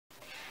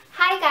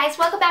guys,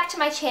 welcome back to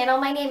my channel.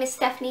 My name is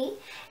Stephanie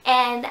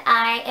and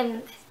I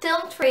am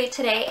filmed for you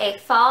today a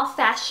fall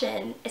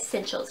fashion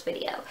essentials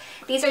video.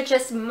 These are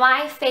just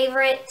my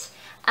favorite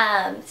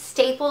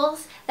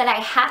staples that I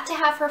have to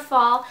have for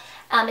fall.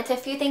 It's a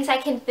few things I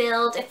can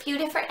build a few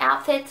different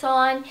outfits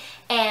on,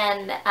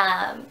 and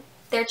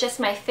they're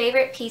just my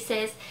favorite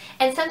pieces.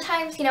 And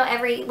sometimes, you know,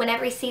 when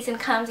every season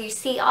comes, you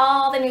see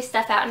all the new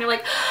stuff out and you're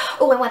like,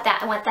 oh, I want that,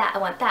 I want that, I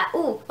want that.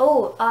 Ooh,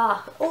 oh,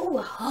 ah,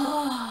 oh,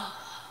 oh.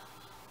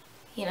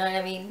 You know what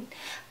I mean?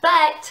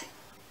 But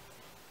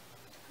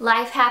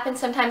life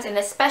happens sometimes, and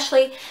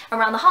especially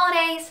around the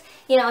holidays.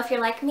 You know, if you're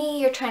like me,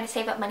 you're trying to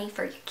save up money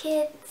for your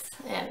kids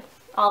and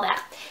all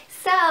that.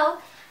 So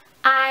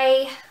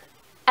I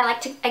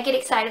get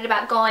excited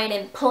about going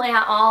and pulling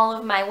out all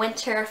of my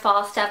winter,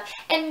 fall stuff.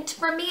 And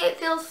for me,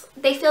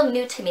 they feel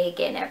new to me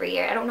again every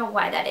year. I don't know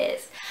why that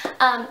is.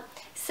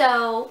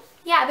 So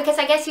yeah, because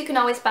I guess you can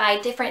always buy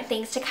different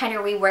things to kind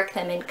of rework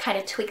them and kind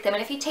of tweak them.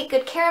 And if you take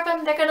good care of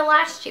them, they're going to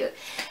last you.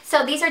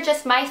 So these are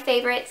just my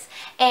favorites,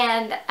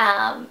 and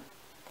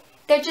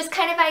they're just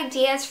kind of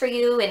ideas for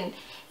you. And,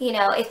 you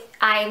know, if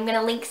I'm going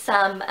to link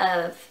some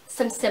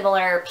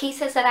similar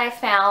pieces that I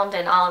found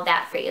and all of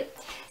that for you.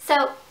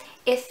 So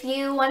if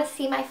you want to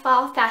see my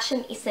fall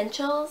fashion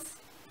essentials,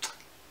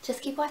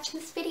 just keep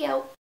watching this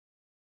video.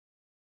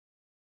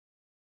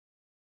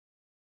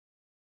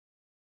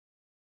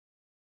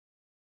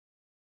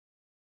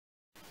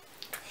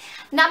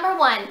 Number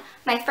one,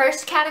 my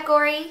first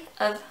category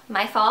of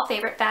my fall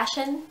favorite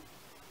fashion.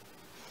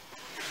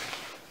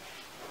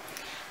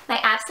 My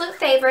absolute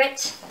favorite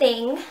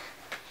thing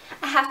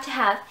I have to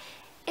have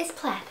is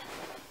plaid.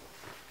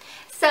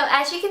 So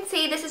as you can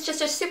see, this is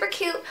just a super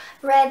cute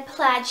red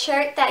plaid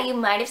shirt that you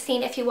might have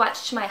seen if you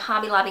watched my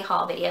Hobby Lobby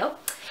haul video.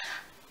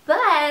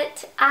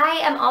 But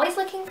I am always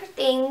looking for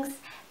things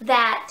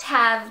that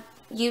have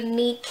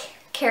unique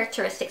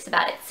characteristics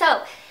about it.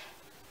 So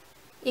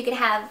you can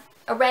have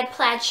a red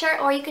plaid shirt,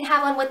 or you can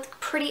have one with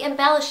pretty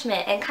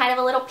embellishment and kind of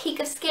a little peek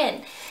of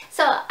skin.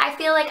 So I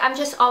feel like I'm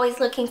just always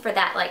looking for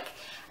that, like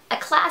a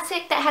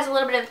classic that has a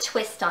little bit of a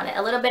twist on it,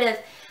 a little bit of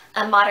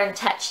a modern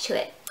touch to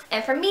it.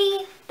 And for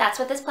me, that's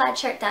what this plaid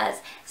shirt does.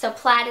 So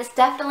plaid is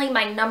definitely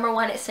my number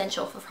one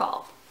essential for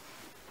fall.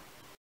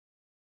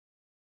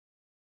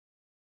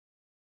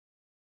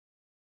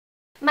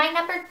 My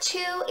number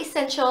two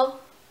essential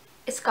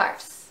is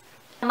scarves.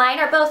 Mine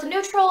are both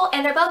neutral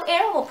and they're both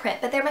animal print,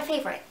 but they're my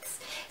favorites.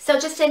 So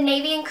just a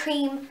navy and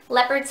cream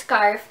leopard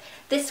scarf.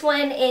 This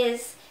one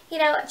is, you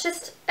know,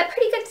 just a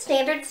pretty good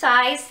standard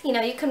size. You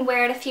know, you can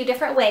wear it a few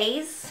different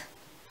ways.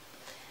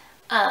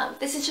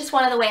 This is just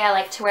one of the way I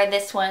like to wear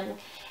this one.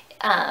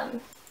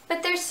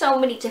 But there's so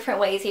many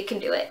different ways you can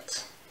do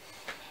it.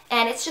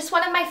 And it's just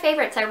one of my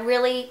favorites. I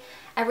really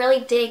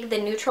dig the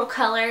neutral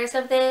colors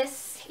of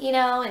this, you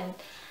know, and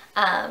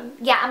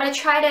yeah, I'm going to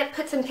try to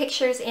put some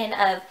pictures in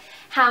of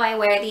how I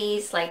wear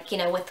these, like, you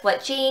know, with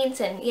what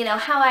jeans and, you know,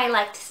 how I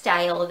like to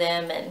style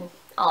them and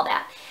all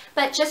that.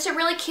 But just a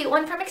really cute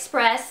one from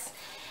Express.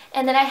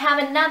 And then I have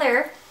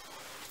another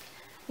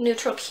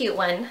neutral cute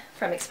one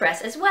from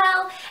Express as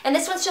well. And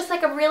this one's just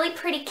like a really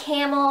pretty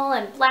camel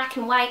and black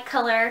and white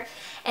color.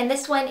 And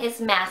this one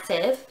is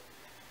massive.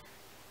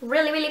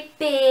 Really, really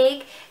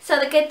big. So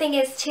the good thing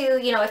is too,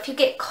 you know, if you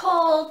get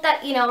cold,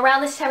 that, you know,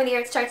 around this time of the year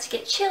it starts to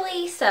get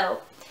chilly.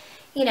 So,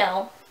 you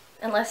know,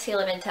 unless you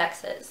live in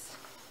Texas.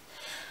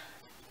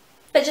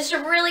 But just a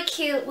really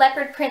cute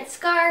leopard print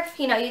scarf.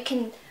 You know, you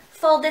can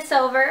fold this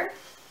over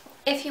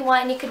if you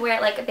want. You could wear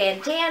it like a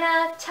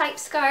bandana type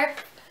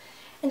scarf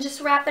and just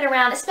wrap it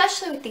around,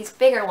 especially with these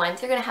bigger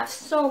ones. You're going to have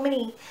so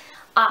many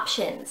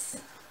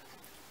options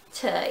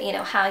to, you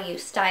know, how you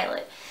style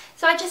it.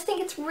 So I just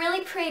think it's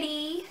really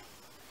pretty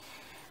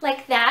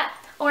like that.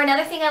 Or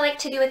another thing I like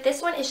to do with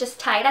this one is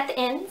just tie it at the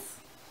ends.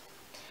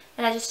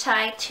 And I just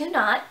tie 2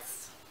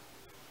 knots.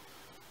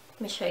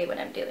 Let me show you what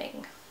I'm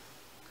doing.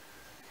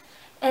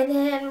 And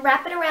then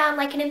wrap it around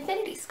like an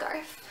infinity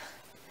scarf.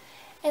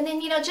 And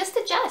then, you know, just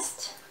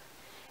adjust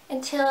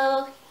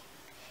until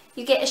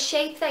you get a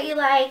shape that you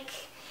like.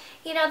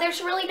 You know, there's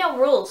really no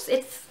rules.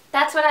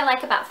 That's what I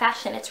like about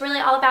fashion. It's really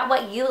all about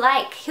what you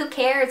like. Who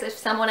cares if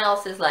someone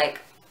else is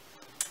like,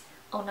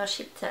 oh no,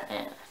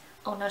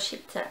 oh no,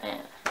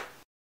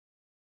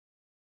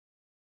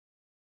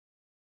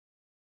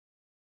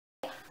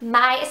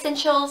 My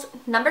essentials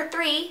number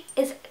 3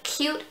 is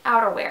cute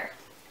outerwear.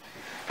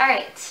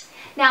 Alright.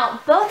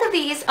 Now, both of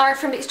these are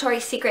from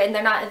Victoria's Secret, and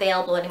they're not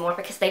available anymore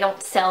because they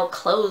don't sell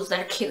clothes that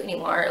are cute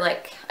anymore.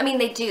 Like, I mean,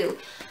 they do,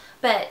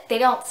 but they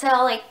don't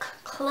sell, like,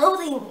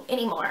 clothing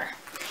anymore.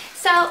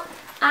 So,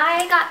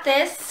 I got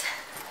this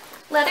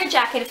leather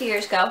jacket a few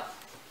years ago.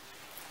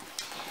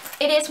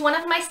 It is one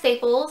of my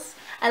staples.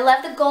 I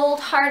love the gold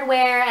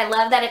hardware. I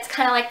love that it's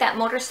kind of like that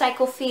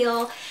motorcycle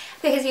feel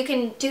because you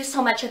can do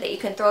so much with it. You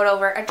can throw it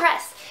over a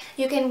dress.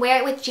 You can wear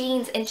it with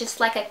jeans and just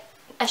like a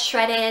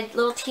shredded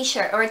little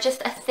t-shirt, or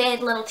just a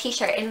thin little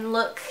t-shirt, and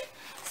look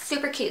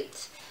super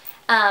cute.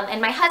 And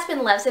my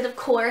husband loves it, of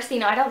course. You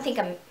know, I don't think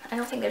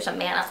there's a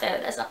man out there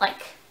that doesn't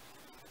like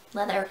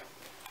leather.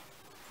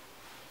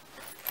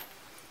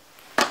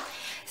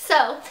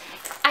 So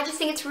I just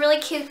think it's really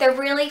cute. They're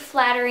really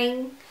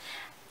flattering.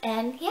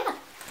 And yeah.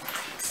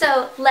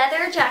 So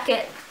leather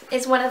jacket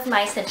is one of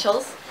my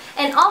essentials.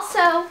 And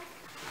also,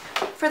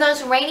 for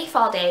those rainy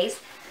fall days,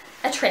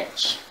 a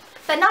trench.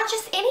 But not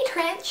just any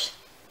trench.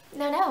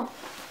 No.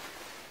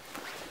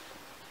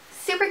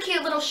 Super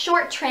cute little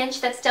short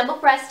trench that's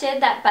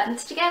double-breasted, that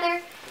buttons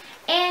together,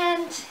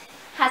 and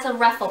has a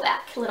ruffle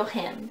back little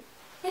hem.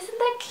 Isn't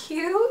that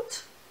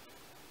cute?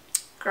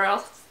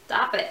 Girl,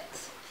 stop it.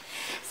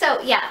 So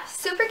yeah,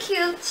 super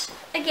cute.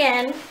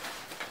 Again,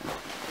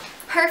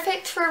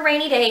 perfect for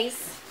rainy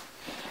days.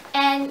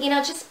 And you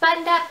know, just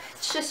buttoned up,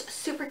 it's just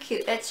super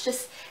cute. It's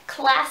just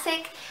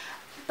classic,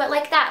 but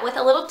like that, with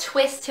a little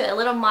twist to it, a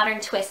little modern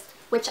twist,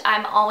 which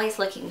I'm always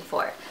looking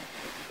for.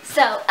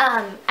 So,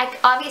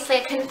 obviously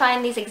I couldn't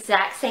find these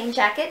exact same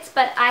jackets,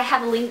 but I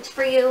have linked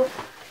for you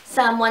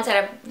some ones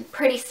that are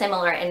pretty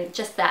similar and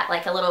just that,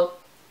 like a little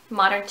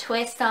modern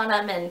twist on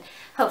them, and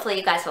hopefully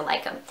you guys will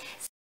like them.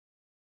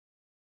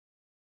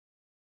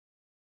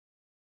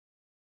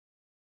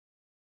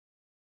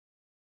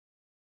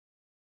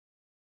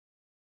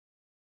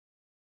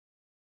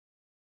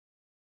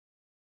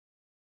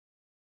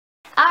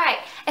 Alright,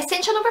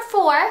 essential number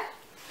 4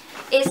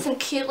 is some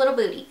cute little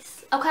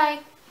booties, okay?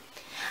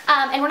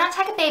 And we're not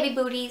talking baby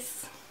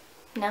booties.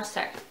 No,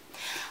 sir.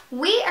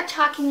 We are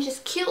talking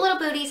just cute little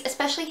booties,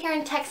 especially here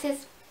in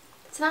Texas.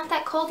 It's not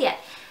that cold yet.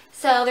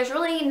 So there's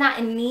really not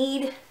a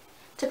need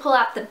to pull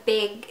out the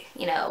big,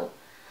 you know,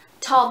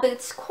 tall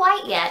boots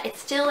quite yet. It's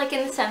still like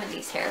in the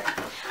 70s here.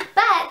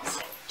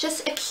 But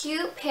just a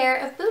cute pair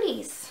of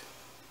booties.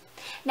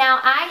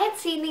 Now, I had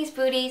seen these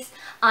booties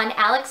on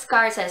Alex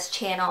Garza's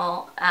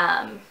channel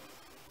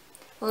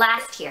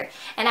last year,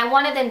 and I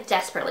wanted them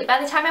desperately.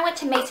 By the time I went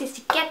to Macy's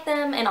to get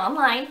them and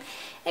online,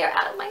 they were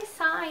out of my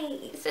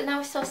size, and I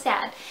was so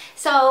sad.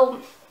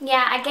 So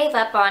yeah, I gave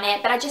up on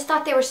it, but I just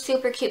thought they were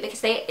super cute because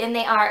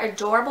they are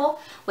adorable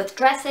with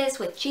dresses,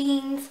 with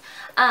jeans.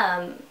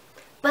 But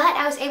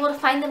I was able to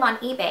find them on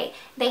eBay.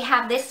 They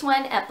have this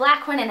one, a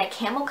black one, and a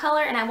camel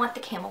color, and I want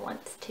the camel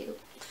ones too.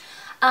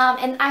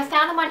 And I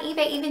found them on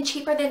eBay even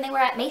cheaper than they were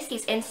at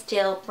Macy's, and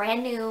still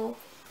brand new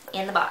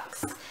in the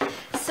box.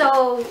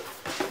 So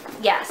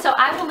yeah, so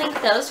I will link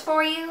those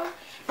for you.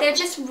 They're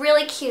just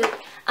really cute.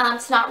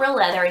 It's not real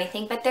leather or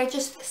anything, but they're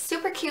just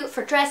super cute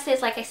for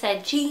dresses. Like I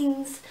said,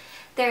 jeans.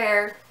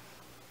 They're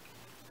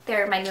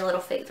my new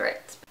little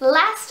favorites.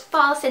 Last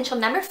fall essential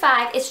number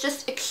 5 is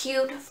just a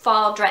cute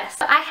fall dress.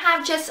 I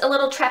have just a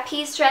little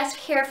trapeze dress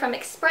here from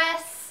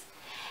Express,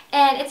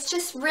 and it's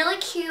just really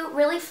cute,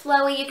 really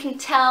flowy. You can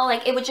tell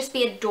like it would just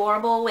be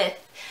adorable with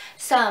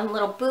some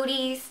little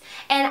booties.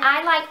 And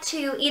I like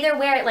to either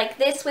wear it like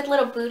this with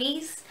little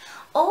booties,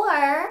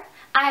 or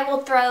I will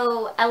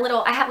throw a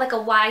little, I have like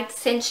a wide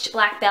cinched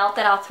black belt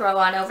that I'll throw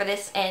on over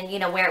this and, you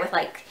know, wear it with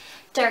like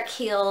dark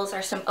heels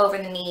or some over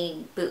the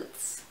knee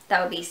boots.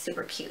 That would be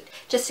super cute,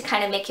 just to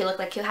kind of make you look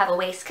like you have a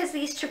waist, because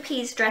these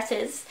trapeze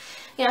dresses,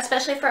 you know,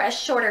 especially for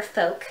us shorter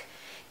folk,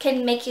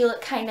 can make you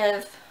look kind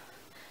of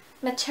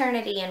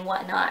maternity and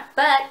whatnot,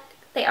 but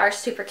they are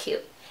super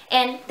cute.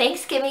 And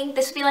Thanksgiving,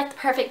 this would be like the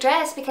perfect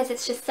dress because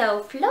it's just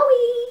so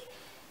flowy.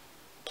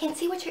 Can't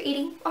see what you're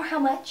eating or how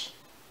much.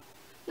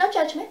 No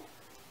judgment.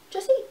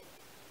 Just eat.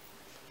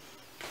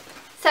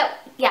 So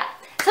yeah,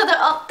 so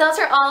those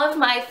are all of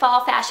my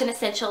fall fashion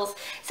essentials.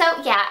 So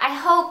yeah, I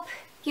hope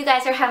you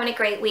guys are having a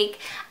great week.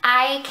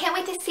 I can't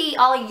wait to see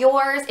all of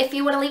yours. If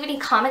you want to leave any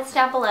comments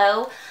down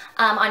below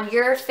on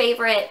your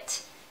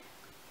favorite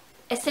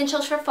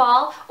essentials for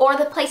fall, or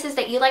the places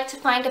that you like to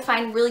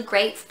find really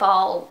great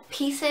fall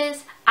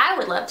pieces, I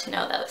would love to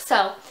know those.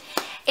 So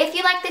if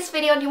you like this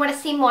video and you want to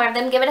see more of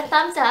them, give it a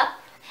thumbs up.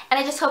 And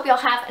I just hope you all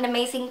have an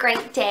amazing,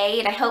 great day,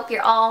 and I hope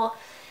you're all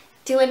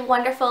doing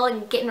wonderful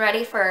and getting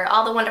ready for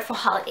all the wonderful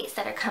holidays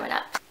that are coming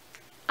up.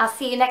 I'll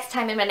see you next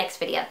time in my next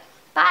video.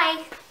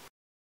 Bye!